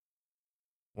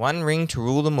One ring to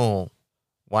rule them all,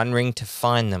 one ring to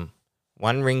find them,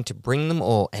 one ring to bring them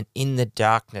all, and in the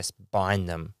darkness bind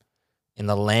them, in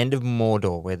the land of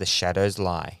Mordor where the shadows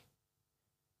lie.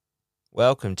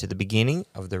 Welcome to the beginning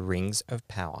of the Rings of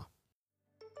Power.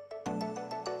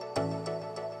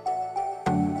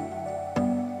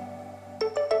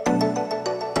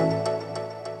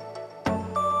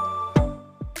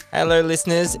 Hello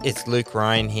listeners, it's Luke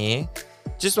Ryan here.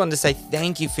 Just wanted to say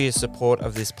thank you for your support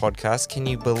of this podcast. Can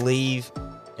you believe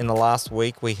in the last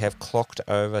week we have clocked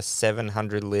over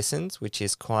 700 listens, which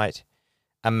is quite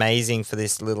amazing for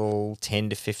this little 10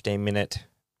 to 15 minute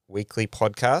weekly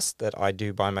podcast that I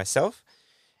do by myself,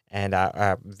 and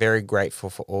I'm very grateful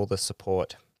for all the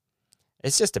support.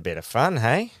 It's just a bit of fun,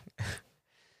 hey?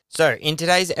 So in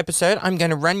today's episode, I'm going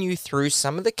to run you through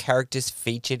some of the characters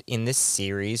featured in this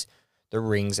series, The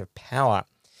Rings of Power.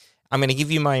 I'm going to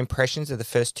give you my impressions of the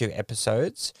first two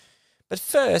episodes. But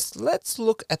first, let's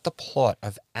look at the plot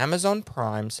of Amazon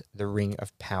Prime's The Ring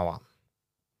of Power.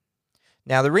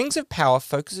 Now, The Rings of Power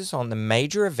focuses on the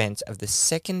major events of the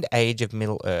Second Age of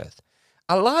Middle-earth,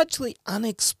 a largely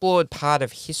unexplored part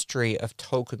of history of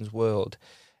Tolkien's world.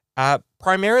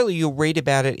 Primarily, you'll read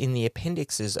about it in the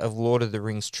appendixes of Lord of the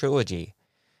Rings trilogy.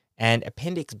 And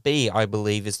Appendix B, I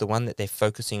believe, is the one that they're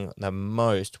focusing on the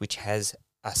most, which has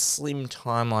a slim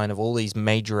timeline of all these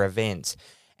major events,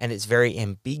 and it's very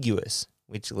ambiguous,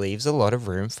 which leaves a lot of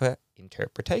room for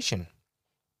interpretation.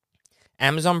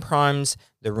 Amazon Prime's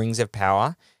The Rings of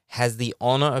Power has the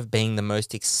honor of being the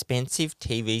most expensive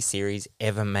TV series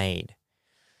ever made.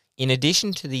 In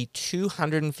addition to the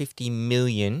 $250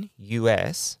 million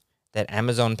US that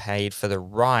Amazon paid for the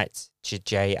rights to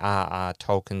J.R.R.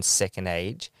 Tolkien's Second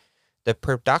Age, the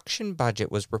production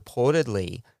budget was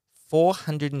reportedly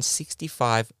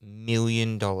 $465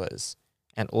 million.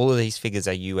 And all of these figures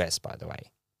are US, by the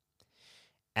way.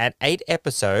 At 8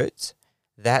 episodes,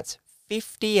 that's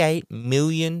 $58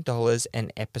 million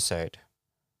an episode.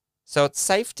 So it's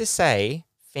safe to say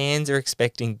fans are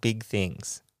expecting big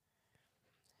things.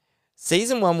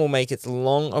 Season 1 will make its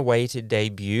long-awaited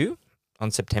debut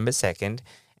on September 2nd,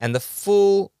 and the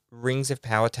full Rings of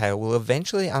Power tale will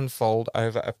eventually unfold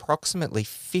over approximately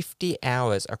 50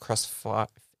 hours across 5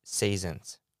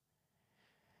 seasons.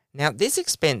 Now, this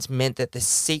expense meant that the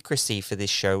secrecy for this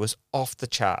show was off the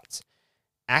charts.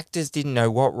 Actors didn't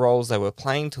know what roles they were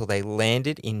playing till they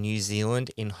landed in New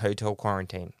Zealand in hotel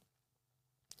quarantine.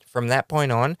 From that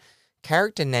point on,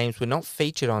 character names were not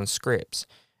featured on scripts.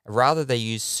 Rather, they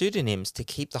used pseudonyms to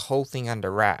keep the whole thing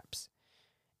under wraps.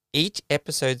 Each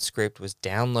episode script was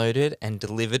downloaded and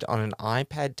delivered on an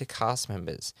iPad to cast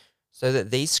members so that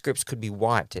these scripts could be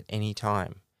wiped at any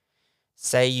time.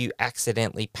 Say you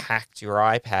accidentally packed your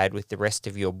iPad with the rest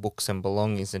of your books and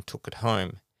belongings and took it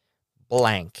home.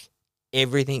 Blank.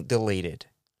 Everything deleted.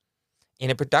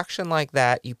 In a production like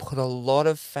that, you put a lot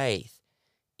of faith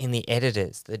in the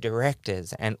editors, the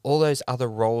directors, and all those other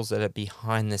roles that are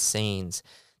behind the scenes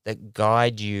that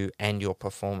guide you and your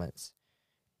performance.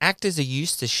 Actors are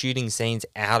used to shooting scenes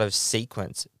out of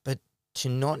sequence, but to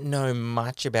not know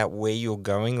much about where you're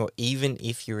going, or even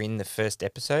if you're in the first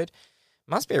episode,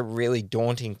 must be a really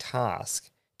daunting task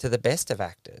to the best of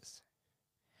actors.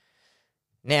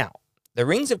 Now, The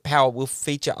Rings of Power will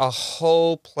feature a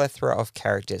whole plethora of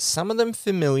characters, some of them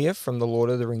familiar from the Lord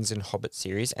of the Rings and Hobbit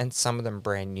series, and some of them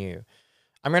brand new.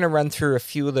 I'm going to run through a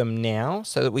few of them now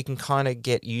so that we can kind of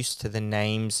get used to the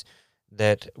names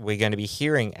that we're going to be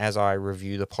hearing as I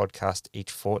review the podcast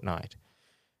each fortnight.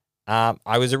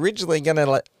 I was originally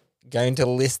going to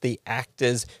list the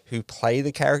actors who play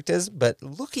the characters, but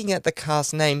looking at the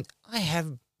cast name, I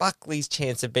have Buckley's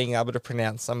chance of being able to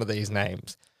pronounce some of these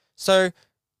names. So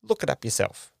look it up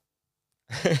yourself.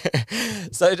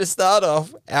 So to start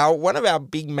off, one of our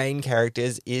big main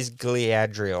characters is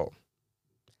Galadriel.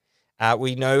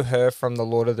 We know her from the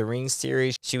Lord of the Rings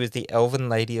series. She was the Elven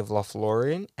Lady of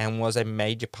Lothlorien and was a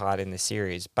major part in the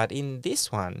series. But in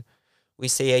this one, we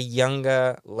see a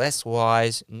younger, less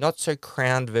wise, not so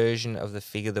crowned version of the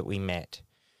figure that we met.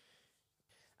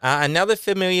 Another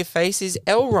familiar face is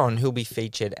Elrond, who'll be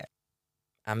featured.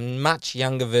 A much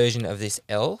younger version of this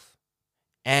elf.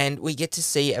 And we get to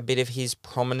see a bit of his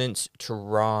prominence to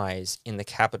rise in the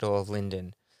capital of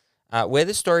Lindon. Where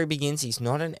the story begins, he's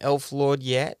not an elf lord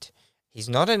yet.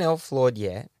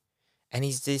 And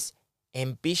he's this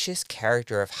ambitious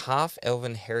character of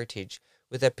half-elven heritage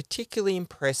with a particularly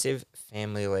impressive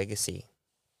family legacy.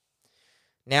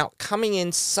 Now, coming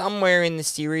in somewhere in the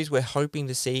series we're hoping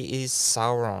to see is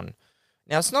Sauron.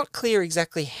 Now, it's not clear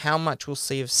exactly how much we'll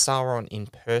see of Sauron in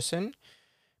person,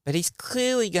 but he's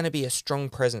clearly going to be a strong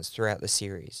presence throughout the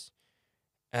series.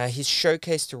 his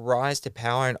showcase to rise to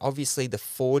power, and obviously the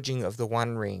forging of the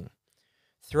One Ring.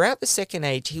 Throughout the Second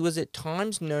Age, he was at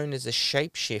times known as a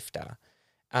shapeshifter,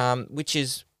 which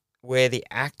is where the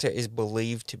actor is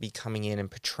believed to be coming in and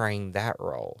portraying that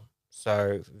role.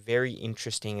 So very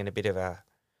interesting and a bit of a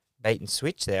bait and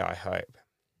switch there, I hope.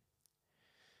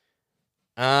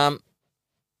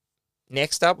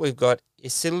 Next up, we've got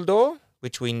Isildur,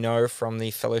 which we know from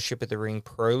the Fellowship of the Ring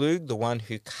prologue, the one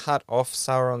who cut off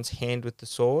Sauron's hand with the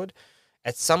sword.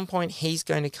 At some point, he's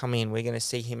going to come in. We're going to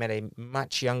see him at a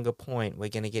much younger point. We're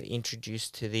going to get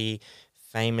introduced to the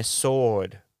famous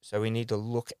sword. So we need to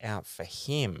look out for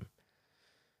him.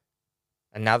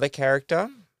 Another character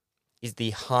is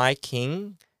the High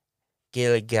King,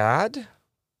 Gil-galad.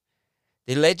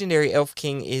 The legendary Elf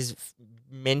King is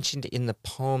mentioned in the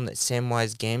poem that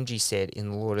Samwise Gamgee said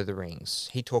in Lord of the Rings.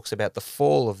 He talks about the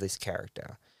fall of this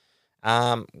character.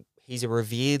 He's a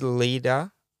revered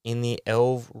leader in the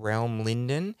Elf realm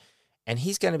Lindon, and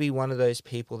he's going to be one of those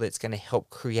people that's going to help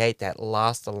create that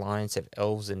last alliance of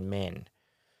elves and men.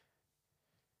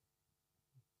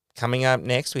 Coming up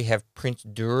next, we have Prince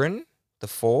Durin the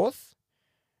Fourth.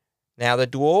 Now, the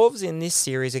dwarves in this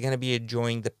series are going to be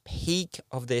enjoying the peak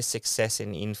of their success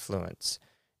and influence.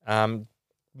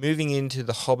 Moving into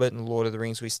The Hobbit and Lord of the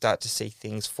Rings, we start to see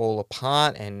things fall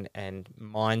apart and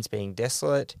minds being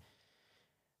desolate.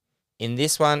 In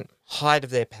this one, height of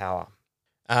their power.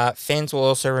 Fans will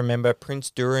also remember Prince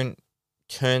Durin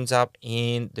turns up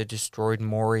in the destroyed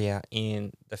Moria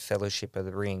in the Fellowship of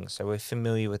the Ring, so we're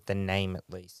familiar with the name at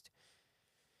least.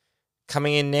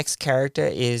 Coming in next character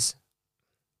is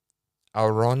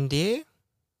Arondir.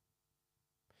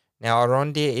 Now,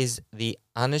 Arondir is the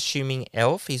unassuming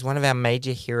elf. He's one of our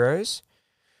major heroes.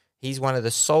 He's one of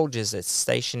the soldiers that's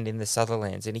stationed in the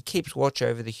Sutherlands, and he keeps watch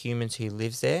over the humans who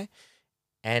lives there.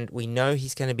 And we know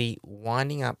he's going to be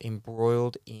winding up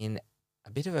embroiled in a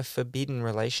bit of a forbidden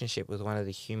relationship with one of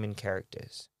the human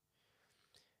characters.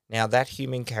 Now, that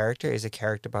human character is a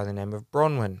character by the name of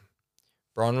Bronwyn.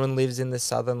 Bronwyn lives in the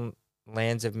southern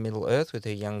lands of Middle-earth with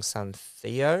her young son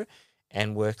Theo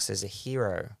and works as a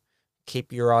hero.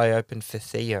 Keep your eye open for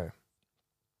Theo.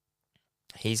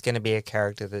 He's going to be a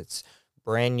character that's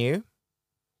brand new,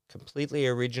 completely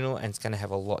original, and it's going to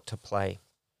have a lot to play.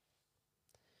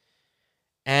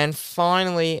 And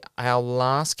finally, our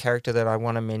last character that I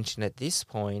want to mention at this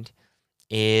point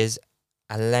is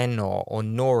Elenor, or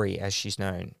Nori as she's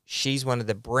known. She's one of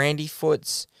the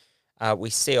Brandyfoots. We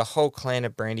see a whole clan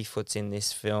of Brandyfoots in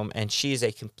this film, and she is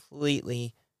a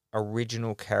completely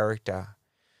original character.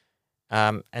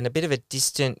 And a bit of a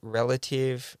distant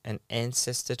relative and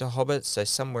ancestor to hobbits, so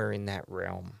somewhere in that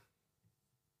realm.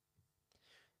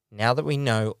 Now that we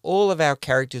know all of our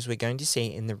characters we're going to see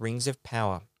in the Rings of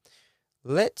Power,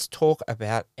 let's talk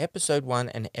about Episode 1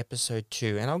 and Episode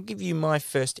 2, and I'll give you my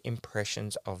first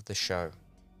impressions of the show.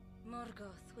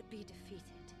 Morgoth would be defeated,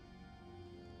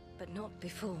 but not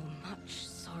before much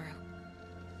sorrow.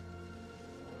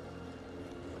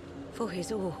 For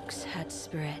his orcs had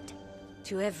spread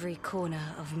to every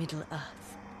corner of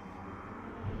Middle-earth,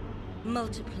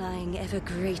 multiplying ever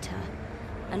greater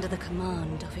under the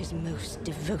command of his most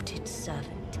devoted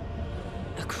servant,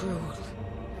 a cruel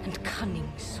and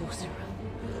cunning sorcerer.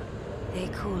 They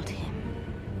called him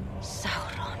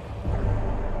Sauron.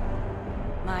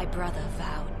 My brother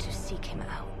vowed to seek him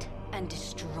out and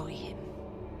destroy him.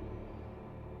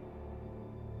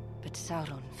 But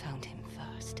Sauron found him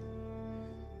first,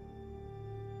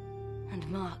 and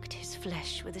marked his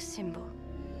flesh with a symbol.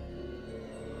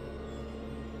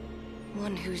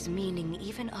 One whose meaning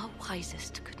even our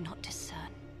wisest could not discern.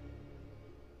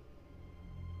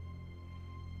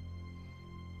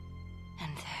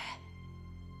 And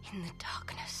there, in the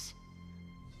darkness,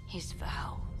 his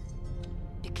vow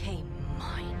became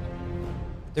mine.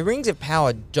 The Rings of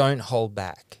Power don't hold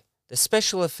back. The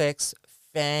special effects,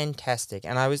 fantastic,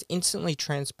 and I was instantly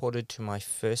transported to my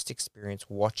first experience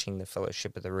watching The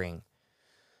Fellowship of the Ring.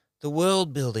 The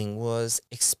world building was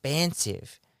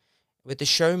expansive, with the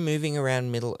show moving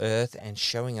around Middle-earth and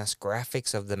showing us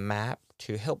graphics of the map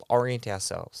to help orient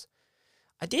ourselves.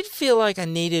 I did feel like I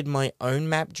needed my own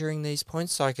map during these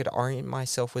points so I could orient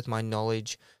myself with my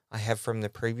knowledge I have from the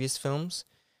previous films.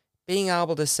 Being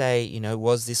able to say,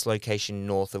 was this location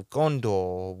north of Gondor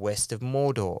or west of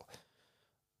Mordor?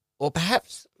 Or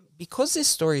perhaps, because this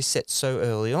story is set so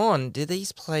early on, do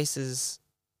these places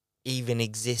even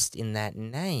exist in that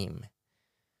name?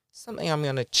 Something I'm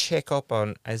going to check up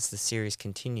on as the series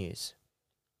continues.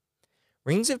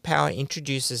 Rings of Power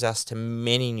introduces us to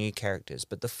many new characters,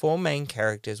 but the four main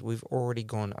characters we've already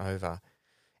gone over,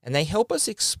 and they help us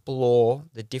explore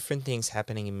the different things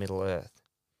happening in Middle-earth.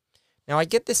 Now, I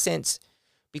get the sense,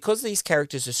 because these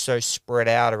characters are so spread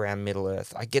out around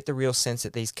Middle-earth, I get the real sense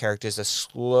that these characters are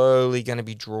slowly going to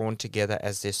be drawn together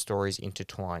as their stories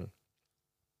intertwine.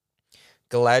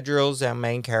 Galadriel's our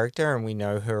main character, and we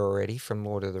know her already from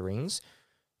Lord of the Rings.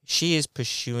 She is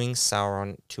pursuing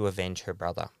Sauron to avenge her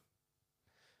brother.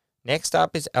 Next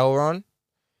up is Elrond,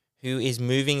 who is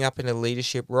moving up in a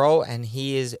leadership role, and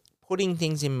he is putting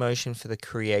things in motion for the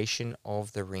creation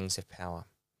of the Rings of Power.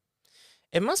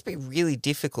 It must be really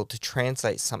difficult to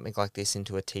translate something like this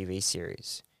into a TV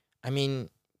series. I mean,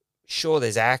 sure,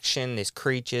 there's action, there's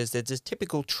creatures, there's the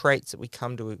typical traits that we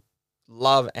come to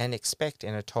love and expect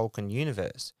in a Tolkien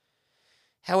universe.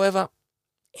 However,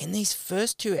 in these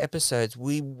first 2 episodes,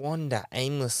 we wander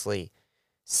aimlessly,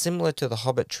 similar to the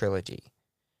Hobbit trilogy.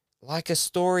 Like a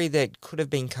story that could have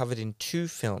been covered in 2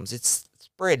 films, it's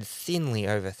spread thinly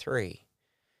over 3.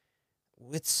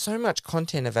 With so much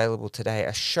content available today,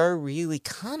 a show really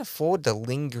can't afford to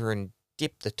linger and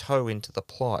dip the toe into the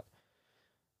plot.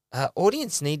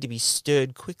 Audience need to be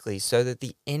stirred quickly so that at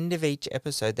the end of each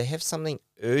episode they have something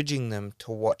urging them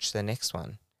to watch the next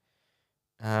one.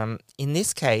 In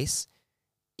this case,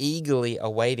 eagerly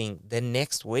awaiting the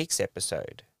next week's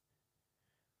episode.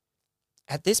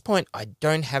 At this point, I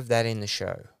don't have that in the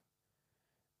show.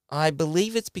 I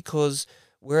believe it's because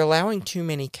we're allowing too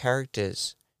many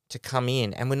characters to come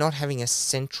in and we're not having a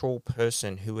central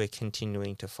person who we're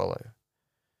continuing to follow.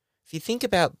 If you think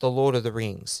about The Lord of the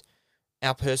Rings,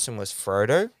 our person was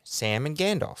Frodo, Sam, and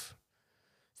Gandalf.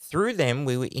 Through them,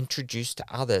 we were introduced to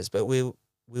others, but we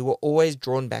were always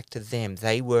drawn back to them.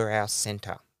 They were our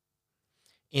center.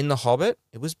 In The Hobbit,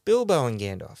 it was Bilbo and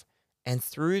Gandalf, and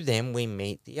through them we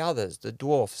meet the others, the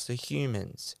dwarfs, the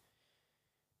humans.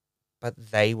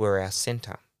 But they were our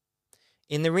center.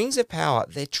 In the Rings of Power,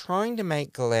 they're trying to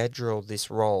make Galadriel this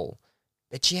role,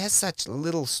 but she has such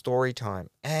little story time,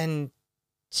 and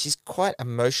she's quite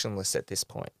emotionless at this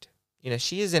point. You know,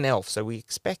 she is an elf, so we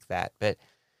expect that, but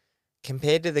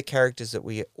compared to the characters that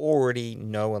we already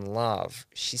know and love,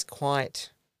 she's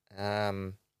quite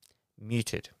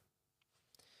muted.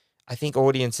 I think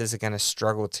audiences are going to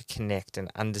struggle to connect and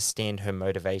understand her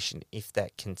motivation if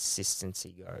that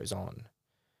consistency goes on.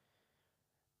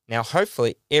 Now,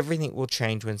 hopefully, everything will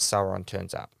change when Sauron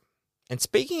turns up. And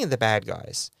speaking of the bad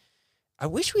guys, I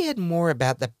wish we had more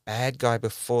about the bad guy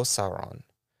before Sauron,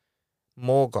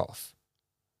 Morgoth.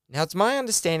 Now, it's my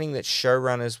understanding that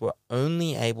showrunners were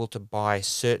only able to buy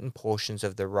certain portions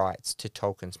of the rights to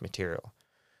Tolkien's material.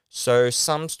 So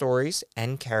some stories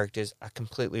and characters are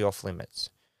completely off limits.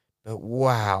 But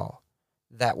wow,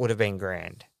 that would have been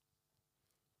grand.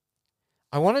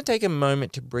 I want to take a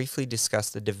moment to briefly discuss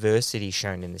the diversity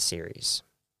shown in the series,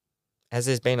 as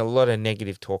there's been a lot of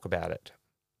negative talk about it.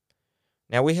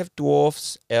 Now, we have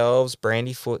dwarfs, elves,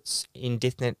 brandyfoots in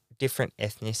different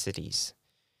ethnicities.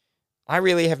 I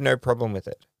really have no problem with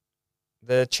it.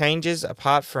 I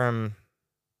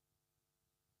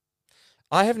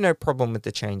have no problem with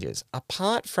the changes,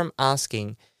 apart from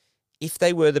asking if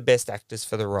they were the best actors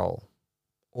for the role,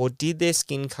 or did their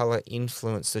skin color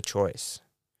influence the choice?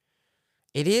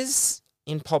 It is,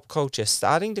 in pop culture,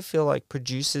 starting to feel like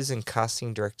producers and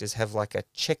casting directors have like a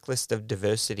checklist of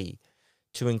diversity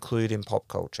to include in pop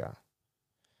culture.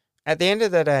 At the end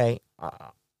of the day,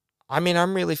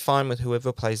 I'm really fine with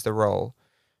whoever plays the role,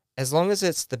 as long as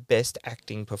it's the best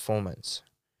acting performance.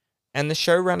 And the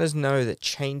showrunners know that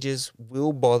changes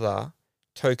will bother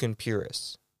Tolkien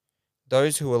purists.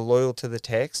 Those who are loyal to the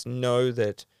text know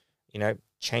that,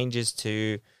 changes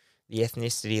to the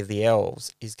ethnicity of the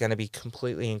elves is going to be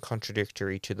completely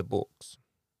contradictory to the books.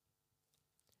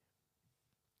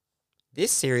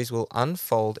 This series will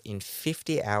unfold in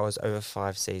 50 hours over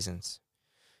 5 seasons.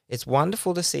 It's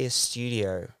wonderful to see a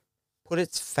studio put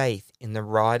its faith in the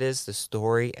writers, the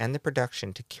story, and the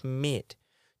production to commit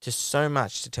to so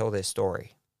much to tell their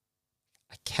story.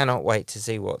 I cannot wait to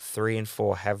see what 3 and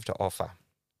 4 have to offer.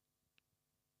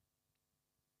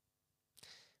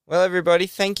 Well, everybody,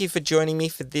 thank you for joining me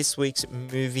for this week's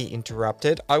Movie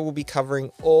Interrupted. I will be covering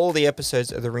all the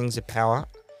episodes of The Rings of Power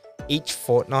each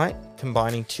fortnight,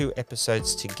 combining 2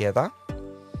 episodes together.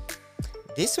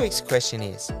 This week's question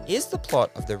is the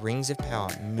plot of The Rings of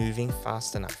Power moving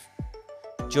fast enough?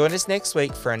 Join us next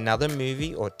week for another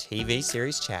movie or TV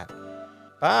series chat.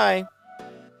 Bye!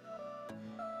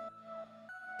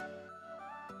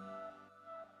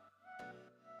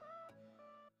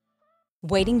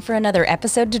 Waiting for another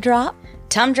episode to drop?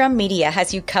 Tumdrum Media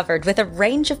has you covered with a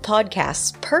range of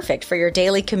podcasts perfect for your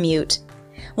daily commute.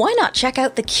 Why not check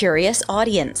out The Curious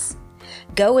Audience?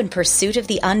 Go in pursuit of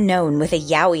the unknown with a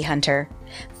Yowie hunter.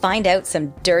 Find out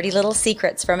some dirty little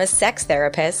secrets from a sex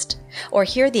therapist, or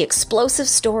hear the explosive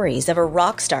stories of a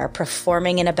rock star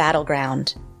performing in a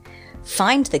battleground.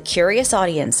 Find The Curious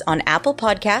Audience on Apple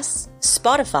Podcasts,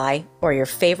 Spotify, or your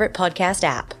favorite podcast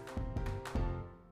app.